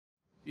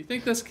You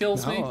think this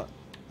kills me?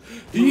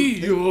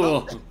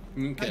 No.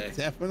 Okay. It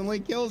definitely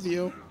kills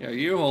you. Yeah,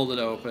 you hold it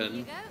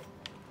open.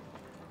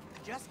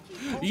 Just keep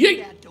holding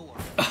Yeet! that door.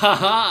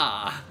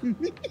 Haha!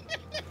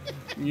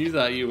 You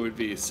thought you would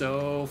be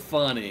so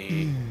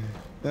funny.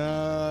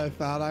 I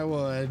thought I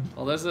would.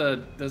 Well, there's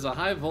a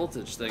high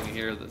voltage thing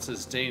here that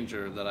says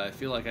danger that I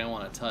feel like I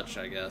want to touch,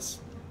 I guess.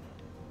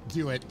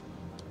 Do it.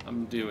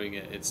 I'm doing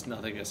it.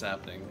 Nothing is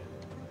happening.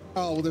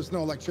 Oh, well, there's no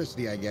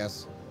electricity, I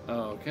guess.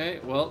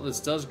 Okay, well, this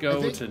does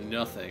go to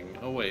nothing.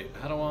 Oh, wait,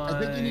 how do I... I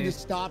think you need to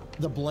stop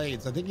the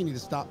blades. I think you need to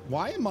stop.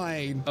 Why am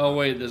I... Oh,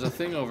 wait, there's a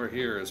thing over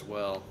here as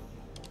well.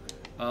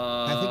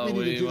 I think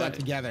we need to do that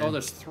together. Oh,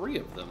 there's 3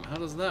 of them. How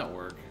does that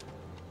work?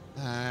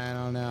 I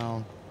don't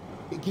know.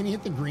 Can you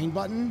hit the green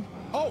button?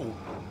 Oh!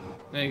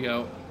 There you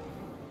go.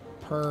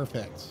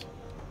 Perfect.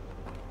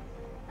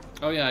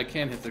 Oh yeah, I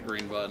can hit the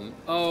green button.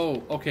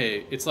 Oh,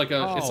 okay. It's like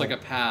a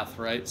path,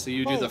 right? So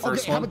you do the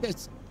first okay, one. How about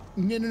this?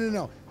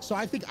 No. So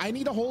I think I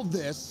need to hold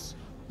this.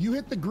 You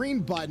hit the green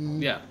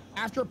button. Yeah.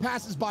 After it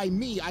passes by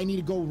me, I need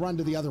to go run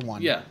to the other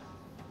one. Yeah.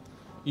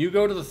 You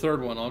go to the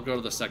third one. I'll go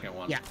to the second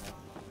one. Yeah.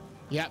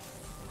 Yep.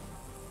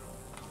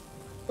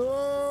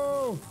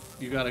 Oh!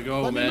 You gotta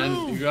go, Let me man.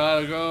 move. You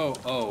gotta go.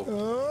 Oh.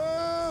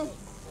 Oh!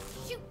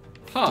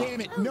 Huh.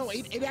 Damn it! No,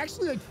 it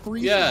actually like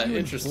freezes Yeah, you in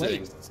interesting.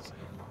 place.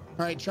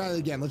 All right, try that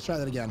again. Let's try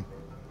that again.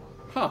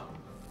 Huh.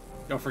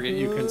 Don't forget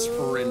you can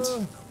sprint.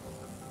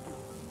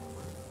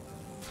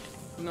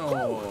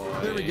 No.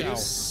 There we go.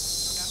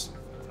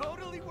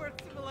 Totally worth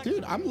some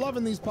electricity. Dude, I'm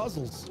loving these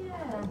puzzles.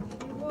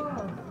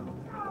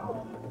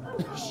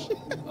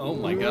 Oh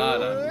my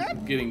god,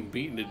 I'm getting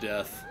beaten to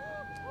death.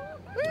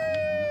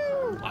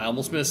 I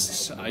almost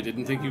missed. I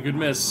didn't think you could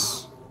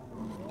miss.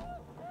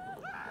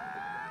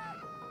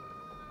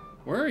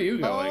 Where are you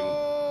going?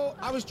 Oh,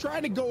 I was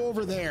trying to go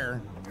over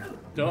there.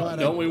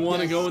 Don't we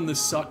want to go in the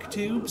suck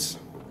tubes?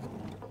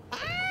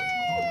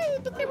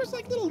 But there was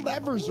like little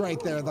levers right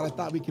there that I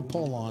thought we could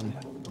pull on.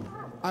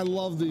 I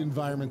love the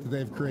environment that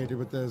they've created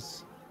with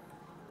this.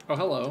 Oh,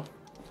 hello.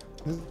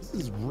 This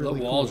is really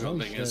The wall cool. Holy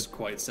jumping is shit.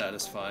 quite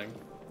satisfying.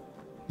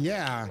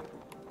 Yeah.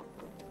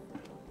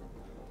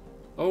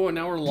 Oh, and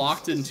now we're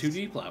locked in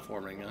 2D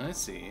platforming. I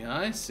see.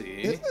 I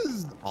see. This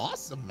is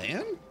awesome,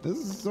 man. This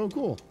is so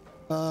cool.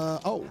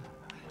 Oh.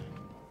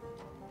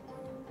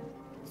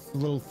 It's a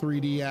little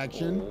 3D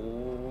action.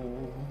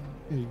 Oh.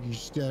 You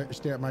stare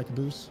at my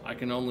caboose. I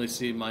can only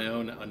see my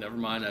own. Oh, never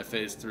mind. I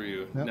phased through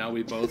you. Yep. Now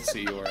we both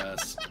see your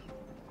ass.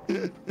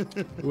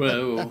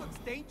 Whoa. Looks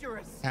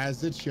dangerous.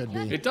 As it should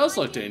be. It does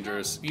look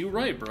dangerous. You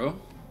right, bro.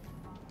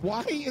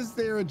 Why is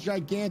there a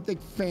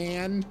gigantic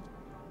fan?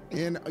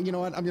 And you know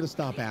what? I'm gonna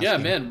stop asking. Yeah,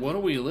 man. What do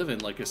we live in?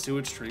 Like a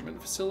sewage treatment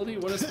facility?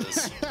 What is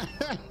this?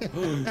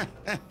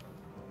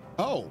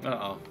 Oh.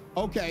 Uh-oh.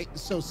 Okay,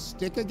 so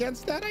stick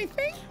against that, I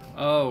think?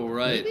 Oh,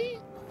 right. Maybe?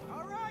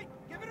 All right,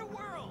 give it a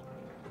whirl.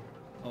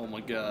 Oh my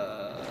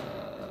god.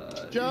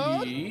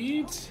 Jump.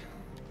 Eat.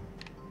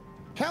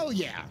 Hell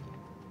yeah.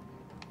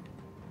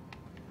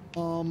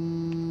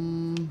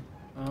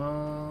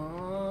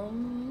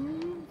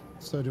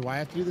 So do I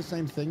have to do the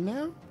same thing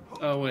now?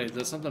 Oh, wait.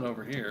 There's something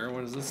over here.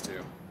 What does this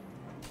do?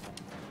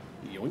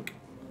 Yoink.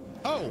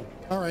 Oh,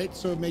 all right.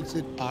 So it makes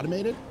it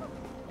automated?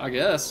 I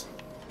guess.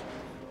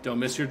 Don't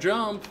miss your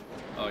jump.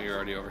 Oh, you're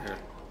already over here.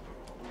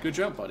 Good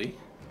jump, buddy.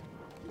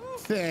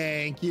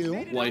 Thank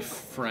you. Wife,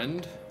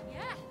 friend.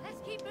 Yeah, let's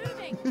keep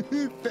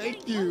moving.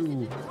 Thank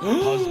you.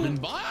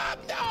 Husband Bob,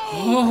 no!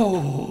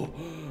 Oh,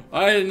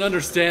 I didn't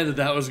understand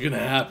that was gonna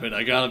happen.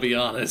 I gotta be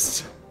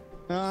honest.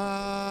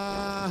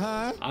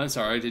 Uh-huh. I'm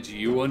sorry. Did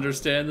you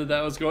understand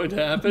that was going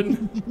to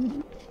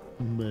happen?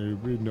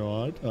 Maybe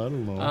not. I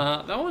don't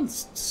know. That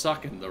one's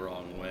sucking the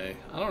wrong way.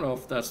 I don't know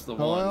if that's the Oh,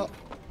 one. well,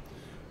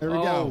 there we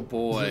Oh go.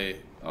 boy.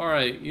 All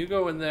right, you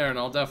go in there, and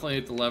I'll definitely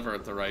hit the lever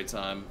at the right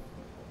time.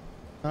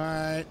 All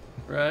right.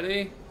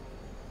 Ready?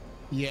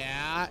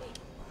 Yeah.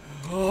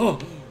 Oh,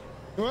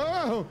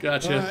 Whoa.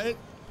 Gotcha. All right.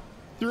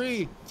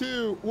 3,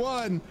 2,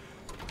 1.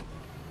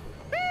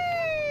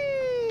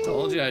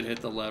 told you I'd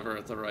hit the lever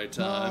at the right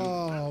time.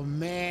 Oh,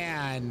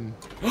 man.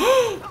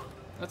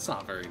 That's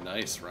not very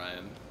nice,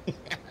 Ryan.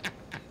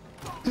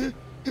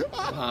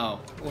 Wow,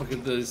 look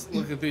at this.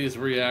 Look at these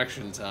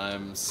reaction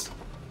times.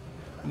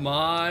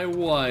 My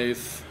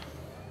wife.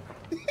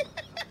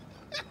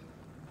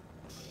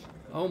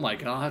 Oh my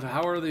god,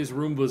 how are these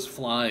Roombas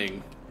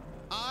flying?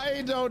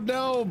 I don't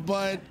know,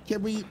 but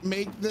can we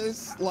make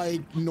this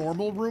like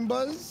normal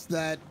Roombas?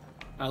 That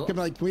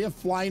can we have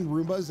flying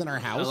Roombas in our I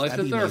house? like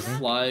That'd that be they're amazing.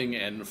 flying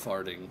and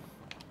farting.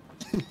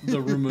 The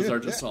Roombas are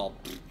just all.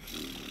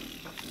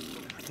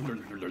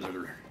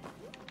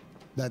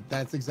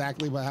 That's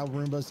exactly how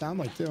Roombas sound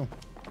like too.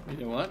 You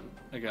know what?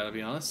 I gotta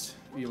be honest.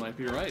 You might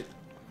be right.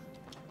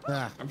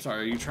 Ah. I'm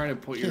sorry. Are you trying to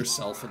put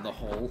yourself in the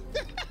hole?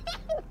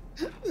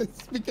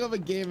 It's become a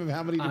game of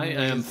how many I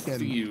different am ways can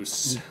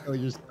fuse. you kill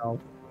yourself.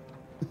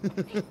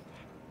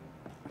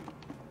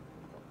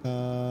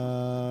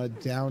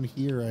 Down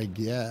here, I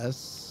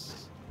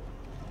guess.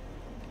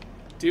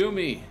 Do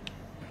me.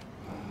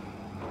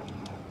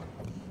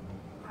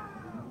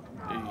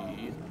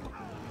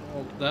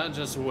 that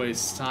just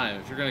wastes time.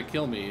 If you're gonna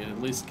kill me,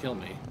 at least kill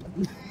me.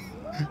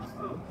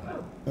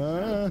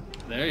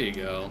 There you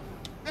go.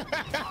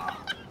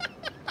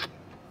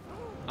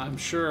 I'm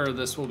sure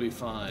this will be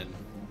fine.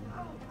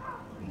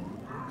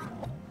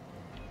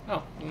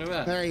 Oh, look at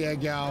that. There you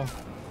go.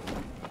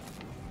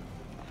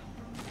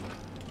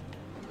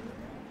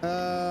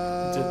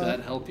 Did that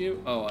help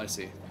you? Oh, I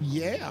see.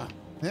 Yeah.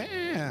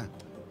 Yeah.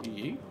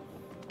 Yeet.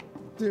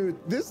 Dude,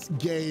 this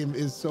game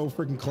is so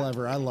freaking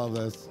clever. I love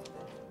this.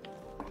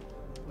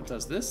 What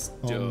does this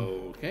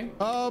do? Okay.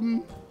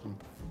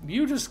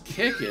 You just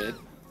kick it.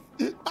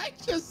 I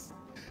just,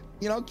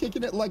 you know,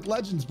 kicking it like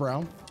legends,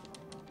 bro.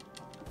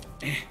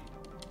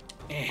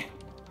 Yeah.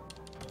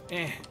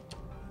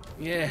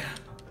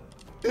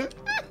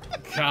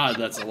 God,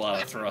 that's a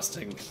lot of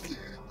thrusting.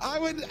 I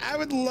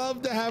would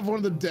love to have one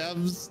of the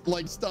devs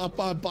like stop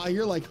on by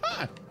here like,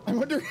 huh, I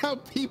wonder how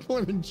people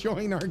are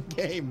enjoying our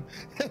game.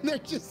 And they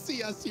just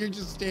see us here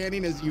just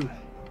standing as you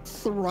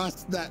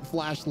thrust that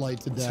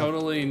flashlight to death.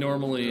 Totally,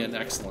 normally, and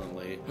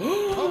excellently.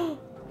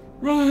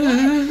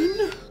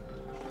 Ryan!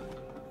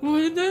 Why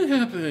did that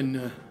happen?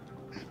 I don't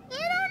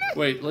know.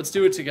 Wait, let's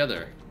do it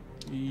together.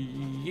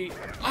 Yeet.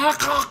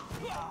 Ah,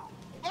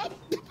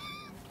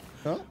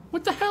 Huh?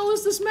 what the hell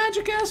is this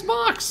magic ass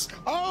box?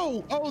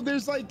 Oh,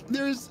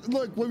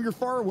 look, when you're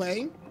far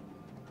away,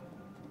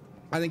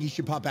 I think you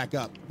should pop back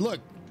up. Look,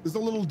 there's a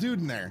little dude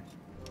in there.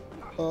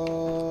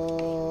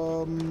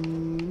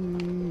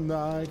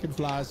 I can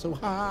fly so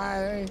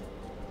high.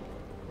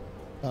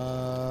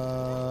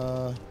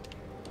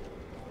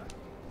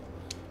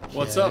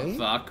 What's up,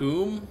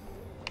 Vacuum?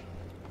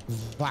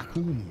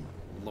 Vacuum.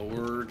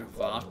 Lord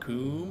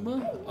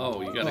Vacuum?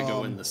 Oh, you gotta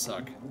go in the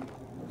suck.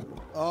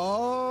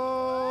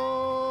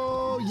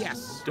 Oh,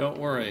 yes. Don't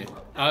worry.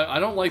 I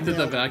don't like that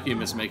the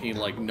vacuum is making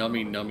like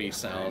nummy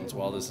sounds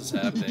while this is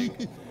happening.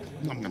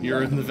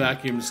 You're in the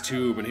vacuum's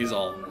tube and he's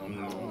all...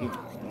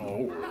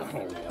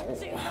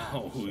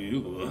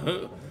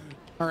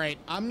 All right,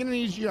 I'm gonna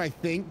need you, I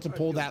think, to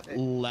pull that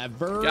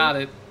lever. Got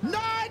it.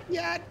 Not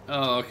yet.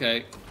 Oh,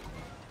 okay.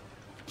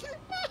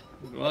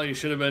 Well, you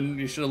should have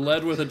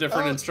led with a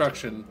different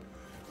instruction.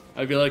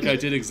 I feel like I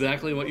did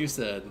exactly what you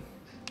said.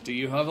 Do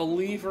you have a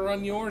lever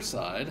on your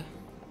side?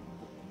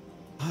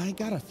 I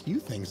got a few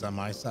things on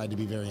my side, to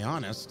be very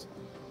honest.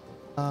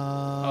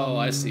 Oh,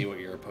 I see what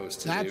you're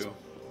opposed to that's do.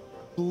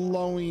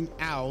 Blowing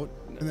out,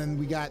 and then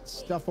we got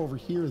stuff over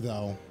here,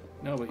 though.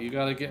 No, but you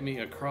gotta get me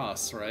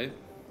across, right?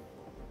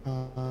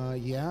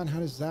 Yeah, and how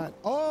does that?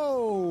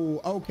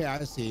 Oh, okay,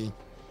 I see.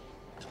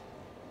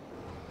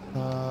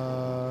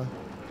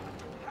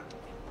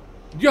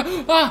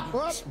 Yeah! Ah!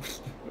 What?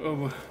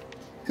 Oh.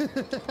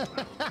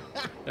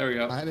 There we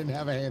go. I didn't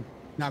have a hand.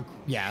 Now,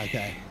 yeah,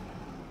 okay.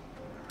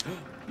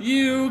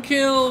 You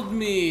killed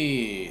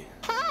me!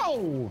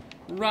 How?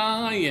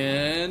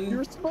 Ryan!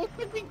 You're supposed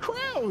to be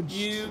crouched.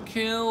 You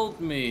killed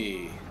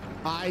me.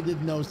 I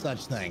did no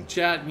such thing.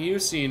 Chat, you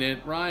seen it.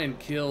 Ryan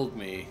killed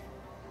me.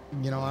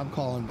 You know, I'm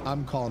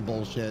calling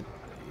bullshit.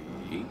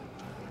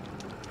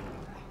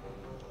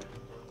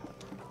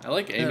 I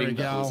like There we aiming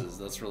the go. hoses.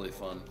 That's really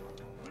fun.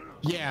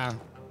 Yeah.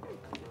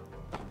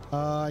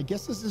 I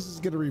guess this is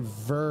gonna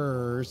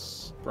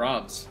reverse.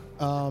 Probs.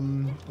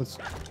 Let's.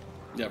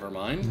 Never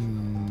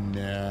mind.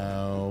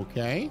 No.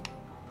 Okay.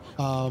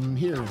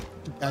 Here.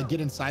 Get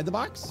inside the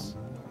box.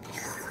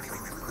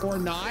 Or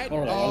not.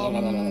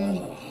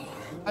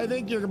 I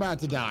think you're about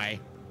to die.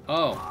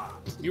 Oh,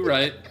 you're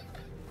right.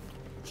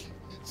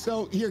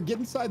 So here, get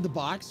inside the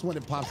box when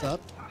it pops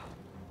up.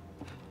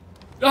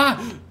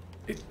 Ah!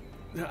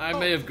 I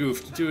may have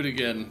goofed. Do it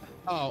again.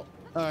 Oh, all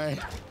right.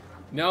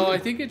 No, I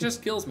think it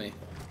just kills me.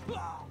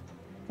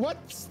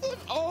 What's the?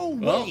 Oh,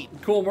 Well, wait.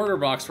 cool murder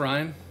box,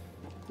 Ryan.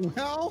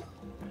 Well.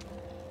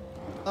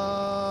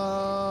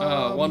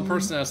 One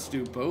person has to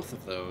do both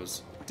of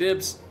those.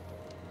 Dibs.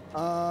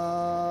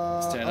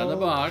 Stand on the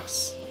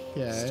box.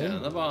 Okay. Stand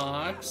on the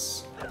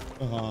box.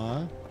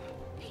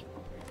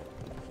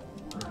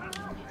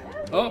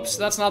 Oops,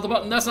 that's not the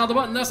button. That's not the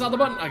button. That's not the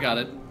button. I got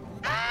it.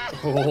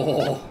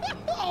 Oh.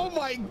 Oh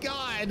my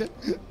God!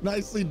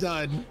 Nicely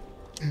done.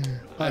 I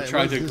Alright,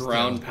 tried to what's this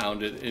ground do?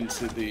 pound it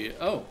into the...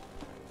 Oh.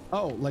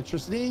 Oh,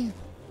 electricity.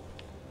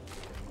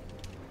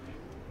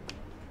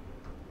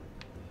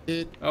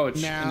 Oh,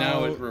 it's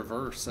now it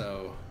reverse.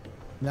 So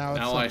now it's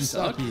now I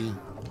suck. sucky.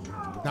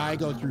 Now I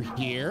go through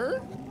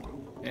here.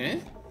 Eh?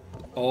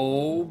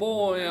 Oh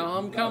boy,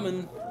 I'm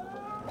coming.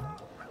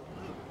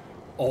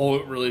 Oh,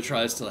 it really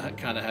tries to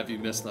kind of have you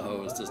miss the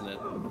hose, doesn't it?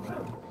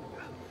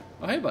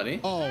 Oh, hey, buddy.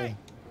 Oh.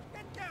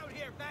 Get down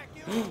here,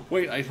 vacuum.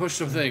 Wait, I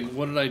pushed a thing.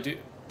 What did I do?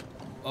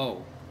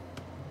 Oh.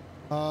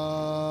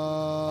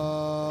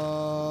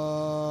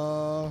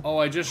 Oh,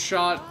 I just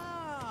shot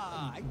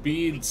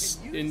beads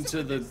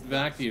into the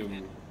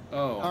vacuum.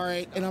 Oh. All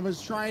right, and I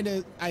was trying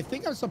to. I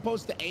think I'm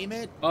supposed to aim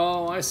it.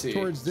 Oh, I see.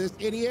 Towards this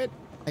idiot,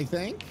 I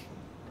think.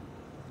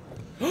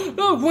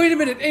 Oh, wait a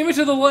minute. Aim it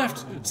to the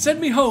left.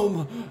 Send me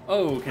home.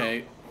 Oh,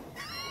 okay.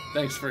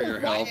 Thanks for your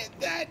help. Why did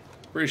that?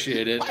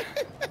 Appreciate it.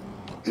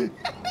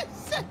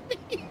 Send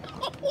me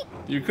home.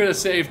 You could have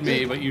saved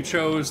me, but you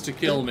chose to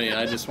kill me.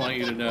 I just want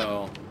you to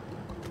know.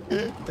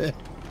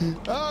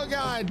 Oh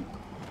God!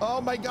 Oh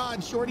my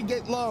God! Shorty,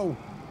 get low.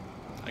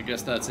 I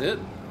guess that's it.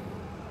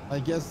 I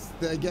guess.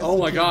 Oh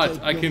my it can't God!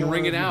 take I no can more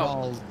ring it of your out.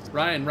 balls.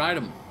 Ryan, ride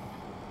him.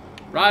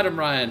 Ride him,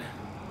 Ryan.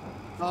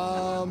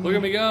 Look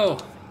at me go.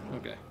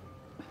 Okay.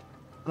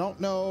 I don't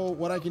know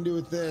what I can do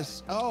with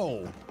this.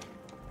 Oh,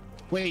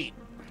 wait.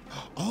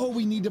 Oh,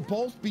 we need to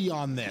both be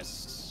on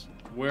this.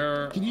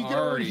 Where Can you get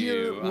are over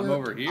here? you? I'm where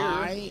over here.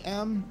 I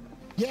am.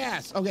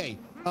 Yes. Okay.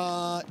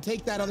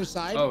 Take that other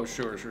side. Oh,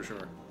 sure.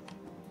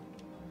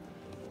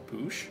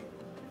 Poosh?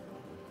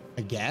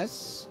 I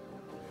guess.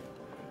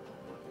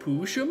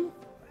 Poosh him?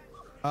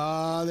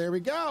 There we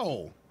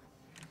go.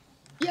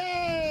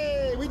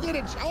 Yay! We did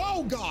it.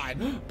 Oh God.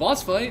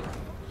 Boss fight.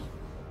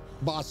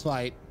 Boss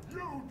fight.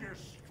 You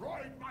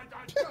destroyed my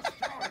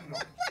digestion!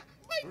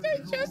 My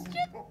digestion.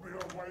 You put me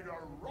away to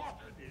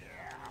rot in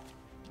here!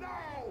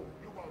 Now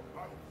you will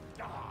both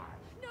die!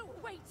 No,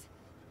 wait.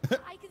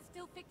 I can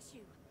still fix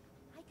you.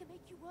 I can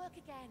make you work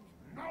again.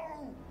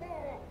 No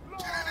more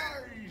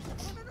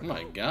lies! Oh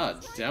my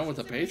God. Down with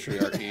the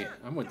patriarchy.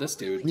 I'm with this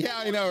dude. Yeah,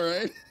 I know,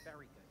 right?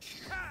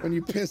 When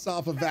you piss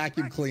off a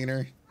vacuum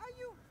cleaner. Are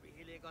you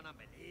really gonna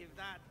believe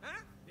that,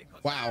 huh?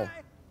 Because Wow.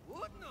 I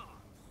would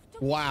not.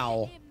 Don't Wow.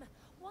 listen to him.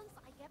 Once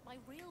I get my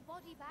real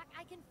body back,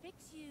 I can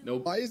fix you.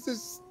 Nope. Why is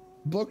this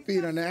book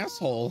being an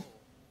asshole?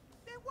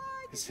 Then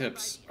why His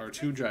hips are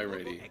too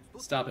gyrating.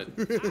 Stop it.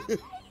 Hey!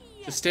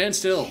 Just stand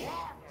still.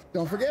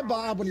 Don't forget,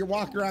 Bob, when you're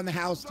walking around the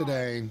house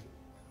today,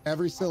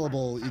 every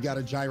syllable, you got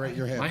to gyrate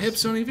your hips. My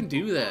hips don't even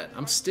do that.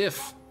 I'm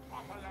stiff.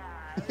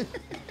 I'll show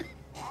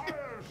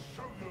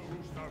you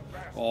who's the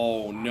best!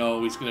 Oh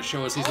no, he's gonna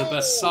show us he's the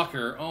best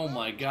sucker. Oh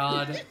my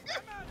God.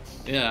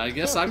 Yeah, I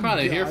guess I'm kind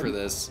of here God. for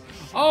this.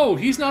 Oh,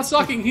 he's not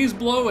sucking, he's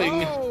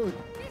blowing. Oh,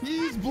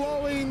 he's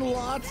blowing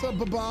lots of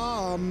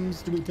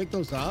bombs. Do we pick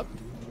those up?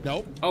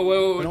 Nope. Oh,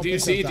 I wait, don't do you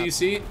think see? that's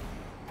Do you up.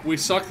 see? We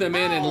suck them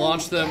in and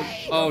launch them.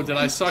 Oh, did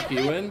I suck you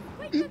in?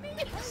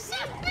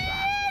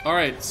 All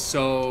right,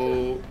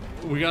 so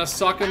we gotta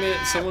suck them in.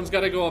 Someone's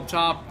gotta go up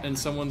top, and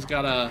someone's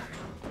gotta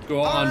go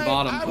All on right,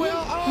 bottom. I will.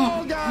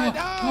 Oh, God.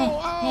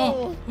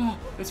 Oh.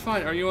 It's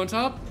fine. Are you on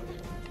top?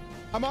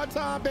 I'm on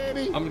top,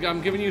 baby.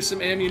 I'm giving you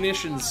some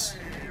ammunitions.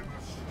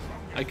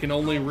 I can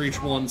only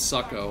reach one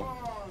sucko.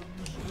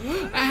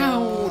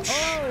 Ouch!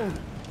 Oh.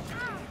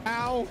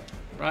 Ow.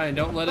 Ryan,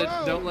 don't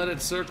let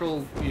it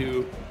circle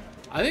you.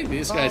 I think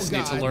these guys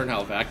need to God. learn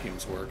how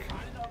vacuums work.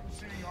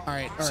 All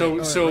right. So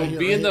right here,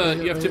 be in the right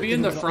here, you have to be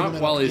in the middle, front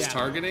middle. while he's Yeah.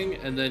 targeting,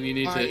 and then you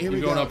need All to right, here you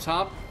we going go. up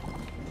top.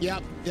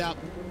 Yep.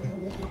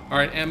 All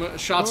right, ammo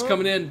shots Oh.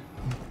 coming in.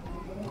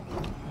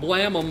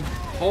 Blam them!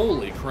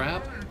 Holy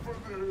crap!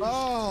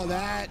 Oh,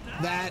 that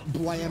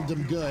blammed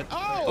him good.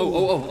 Oh.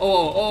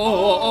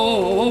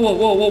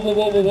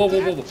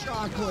 Oh!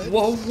 Chocolate.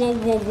 Whoa!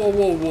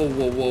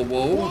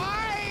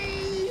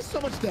 Why so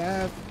much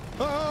death?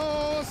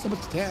 Oh, so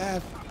much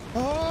death.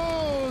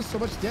 Oh, so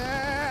much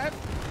death.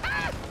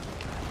 Ah!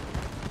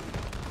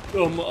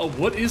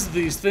 What is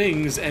these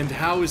things, and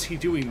how is he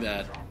doing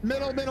that?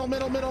 Middle.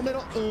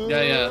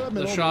 Yeah. The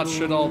Middle. shots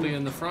should all be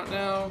in the front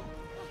now.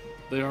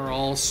 They are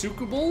all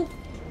sookable.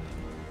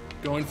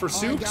 Going for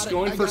Sooks,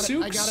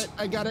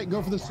 I got it.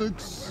 Go for the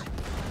Sooks.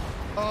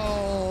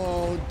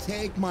 Oh,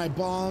 take my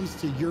bombs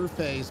to your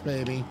face,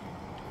 baby.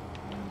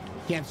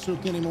 Can't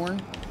Sook anymore.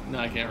 No,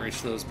 I can't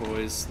reach those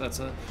boys. That's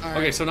a... All Okay,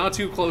 right. so not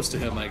too close to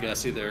him, I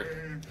guess,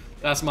 either.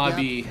 That's my Yep.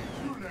 B.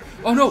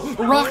 Oh, no!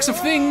 Rocks of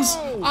things!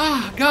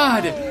 Ah,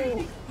 God!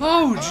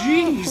 Oh,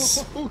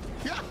 jeez! Oh,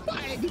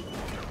 God.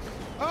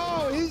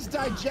 Oh, his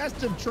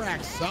digestive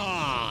tract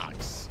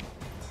sucks.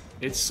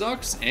 It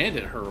sucks and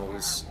it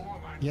hurls.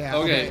 Yeah.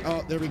 Okay.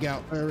 Oh, there we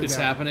go. It's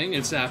happening.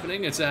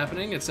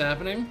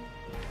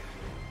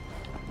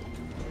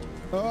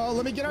 Oh,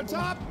 let me get on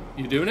top.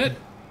 You doing it?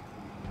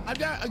 I'm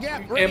down.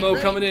 Again. Ammo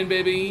coming in,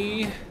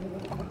 baby.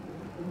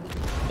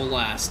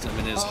 Blast him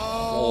in his Oh,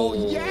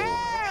 hole.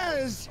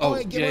 yes. Oh,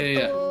 wait,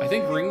 yeah. I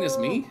think ring is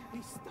me.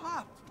 He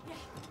stopped.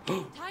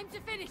 Time to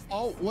finish this.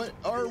 Oh, what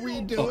are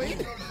we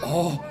doing?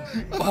 Oh.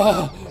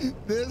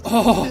 This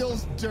Oh.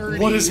 feels dirty.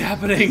 What is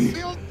happening?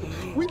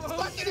 We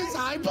stuck in his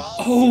eyeball.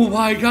 Oh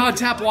my God,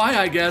 tap Y,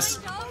 I guess.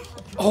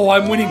 Oh,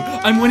 I'm winning.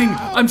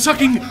 I'm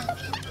sucking.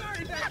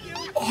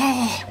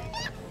 Oh.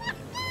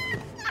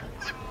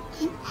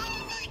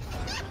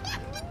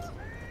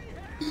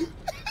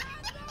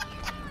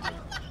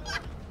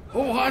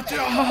 Oh,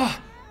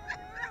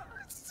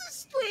 It's a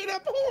straight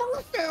up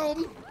horror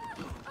film.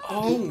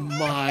 oh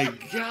my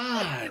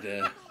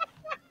God.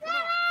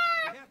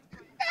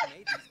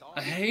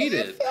 I hate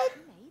it.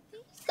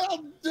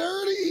 Felt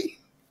dirty.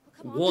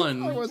 I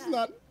One, was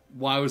not.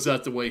 why was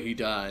that the way he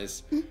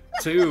dies?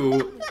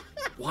 Two,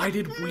 why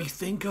did we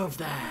think of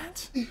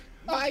that?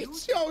 I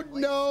don't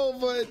know,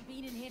 but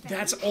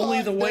That's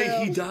only the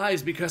way he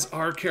dies because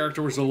our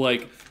characters are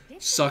like,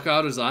 suck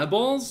out his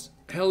eyeballs?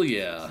 Hell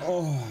yeah.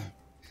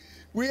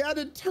 we had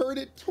to turn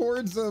it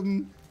towards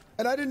him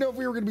And I didn't know if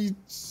we were gonna be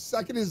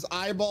sucking his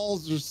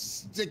eyeballs or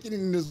sticking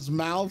it in his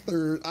mouth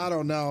or I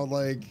don't know,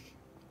 like.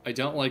 I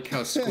don't like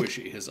how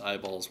squishy his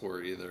eyeballs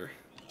were either.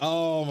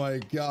 Oh my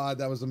god,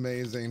 that was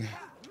amazing.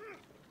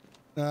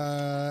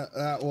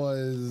 That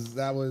was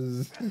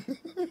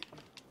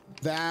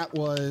that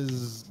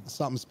was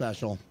something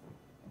special.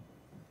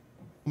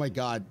 Oh my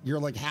god, you're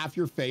like half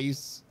your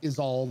face is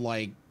all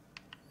like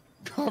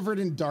covered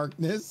in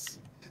darkness.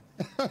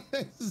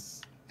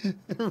 It's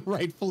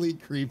rightfully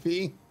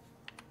creepy.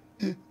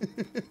 I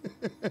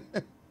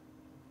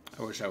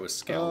wish I was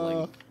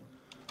scowling.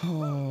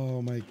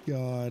 Oh my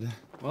god.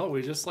 Well,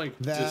 we just like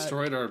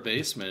destroyed our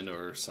basement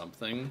or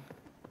something.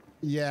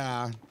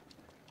 Yeah.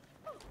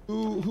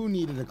 Who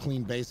needed a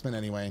clean basement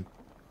anyway?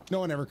 No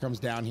one ever comes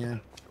down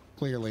here,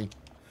 clearly.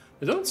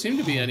 There don't seem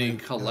to be any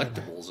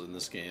collectibles in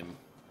this game.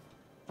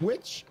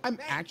 Which I'm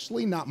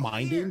actually not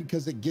minding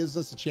because it gives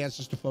us a chance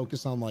just to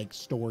focus on like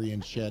story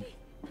and shit.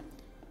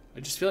 I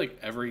just feel like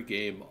every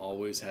game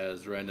always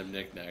has random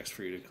knickknacks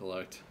for you to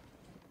collect.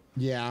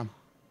 Yeah.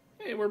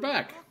 Hey, we're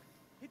back.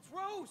 It's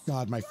Rose.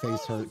 God, my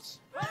face hurts.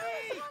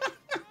 Hurry!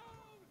 She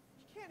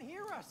can't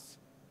hear us.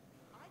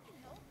 I can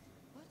help.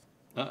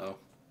 Uh-oh.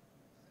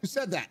 Who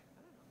said that?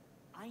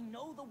 I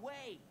know the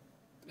way.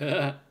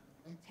 Uh,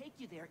 I'll take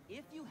you there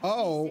if you help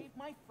Oh. me save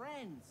my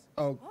friends.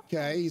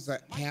 Okay, he's a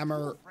My hammer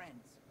cool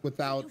friends.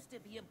 without Used to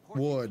be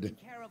important wood. taking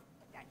care of.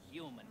 That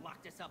human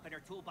locked us up in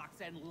her toolbox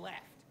and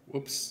left.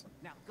 whoops.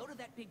 Now go to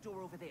that big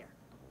door over there.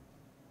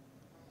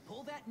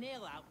 Pull that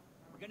nail out.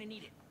 We're gonna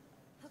need it.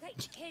 Okay,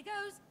 here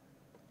goes.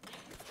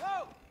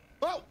 Whoa!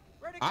 Oh,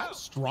 Where'd it go? I'm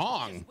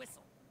strong. Just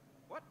whistle.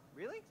 What?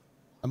 Really?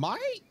 Am I?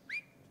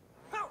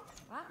 Pow!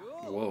 Wow.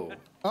 Cool. Whoa.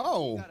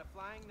 Oh. Got a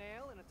flying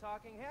nail and a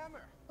talking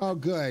hammer. Oh,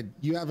 good.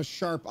 You have a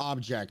sharp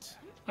object.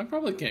 I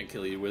probably can't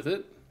kill you with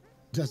it.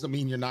 Doesn't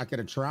mean you're not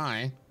gonna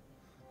try.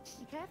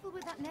 Be careful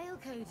with that nail,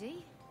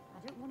 Cody. I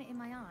don't want it in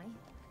my eye.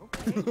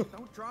 Okay,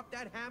 don't drop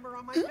that hammer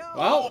on my nose.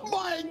 Well, Oh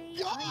my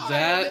god!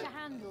 that,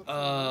 Handle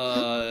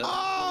Oh!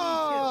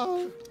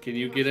 can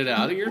you get it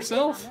out of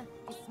yourself?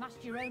 You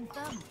smashed your own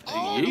thumb.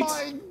 Oh Yeet.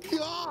 my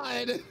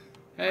god! I'm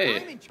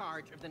Hey, in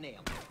charge of the nail.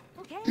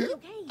 Okay,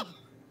 okay.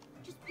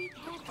 Just be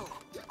careful.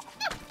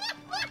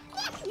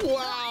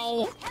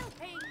 Wow!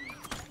 Helping.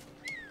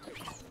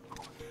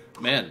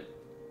 man,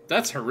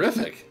 that's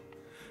horrific.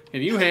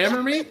 Can you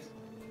hammer me?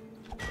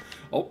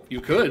 Oh,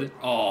 you could.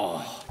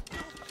 Oh.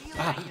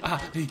 Go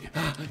easy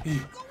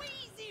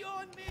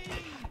on me.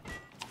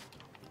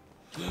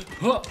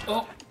 Oh,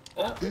 oh,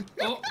 oh,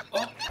 oh,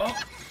 oh, oh.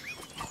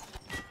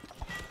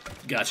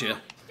 Gotcha.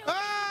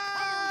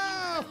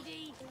 Ah!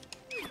 Cody.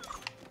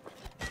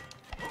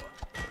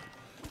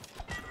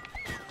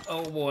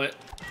 Oh boy.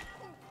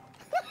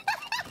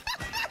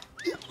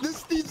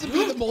 This needs to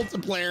be the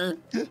multiplayer.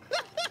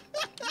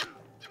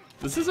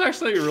 This is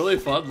actually a really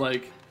fun,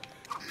 like,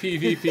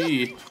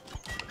 PvP.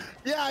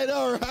 Yeah, I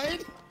know,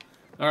 right?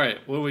 Alright,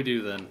 what do we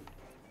do then?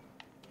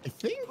 I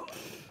think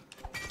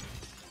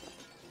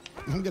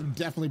I'm gonna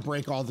definitely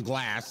break all the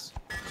glass.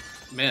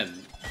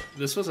 Man,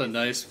 this was a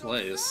nice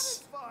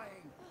place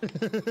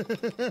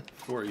Satisfying.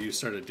 before you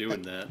started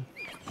doing that.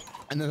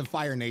 And then the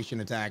Fire Nation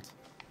attacked.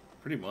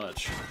 Pretty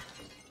much.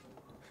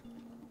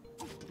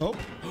 Oh.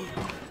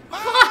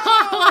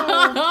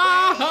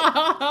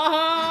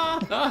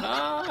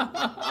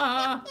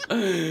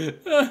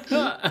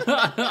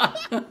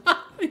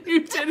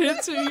 You did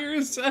it to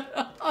yourself.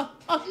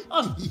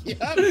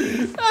 Yep.